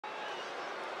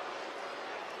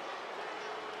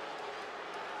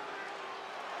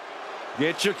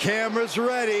Get your cameras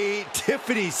ready.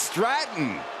 Tiffany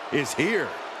Stratton is here.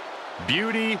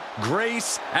 Beauty,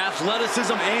 grace,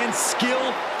 athleticism, and skill.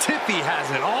 Tiffy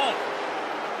has it all.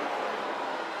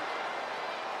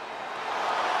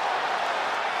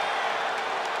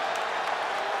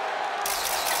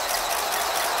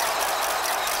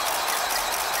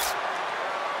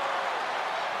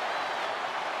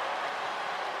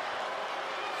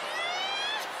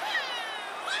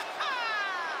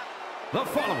 The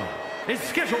following is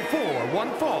scheduled for one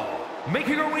fall,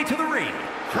 making her way to the ring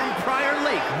from Prior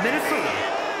Lake, Minnesota,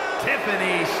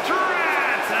 Tiffany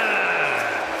Stratton.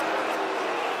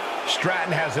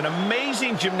 Stratton has an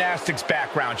amazing gymnastics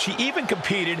background. She even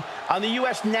competed on the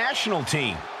U.S. national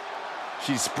team.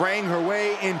 She sprang her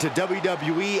way into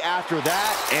WWE after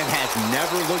that and has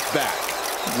never looked back.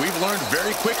 We've learned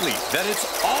very quickly that it's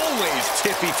always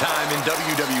Tiffy time in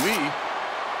WWE.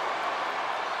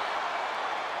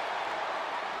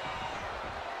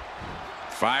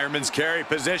 Fireman's carry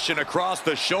position across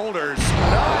the shoulders.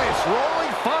 Nice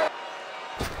rolling fire.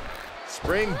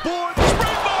 Springboard.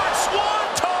 Springboard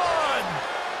swanton.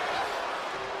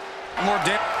 More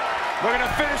damage. We're going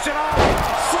to finish it off.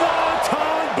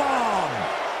 Swanton bomb.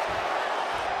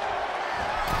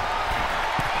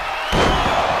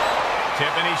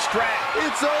 Tiffany Stratton.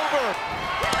 It's over.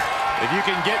 If you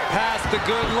can get past the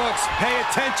good looks, pay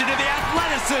attention to the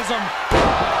athleticism.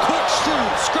 Corkscrew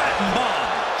Stratton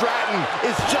bomb. Stratton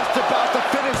is just about to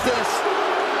finish this.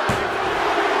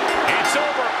 It's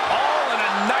over, all in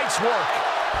a night's work.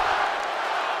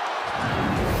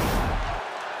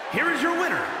 Here is your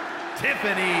winner,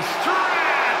 Tiffany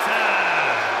Stratton.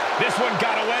 This one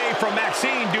got away from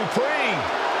Maxine Dupree.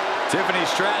 Tiffany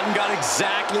Stratton got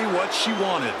exactly what she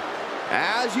wanted.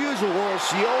 As usual,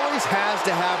 she always has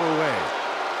to have her way.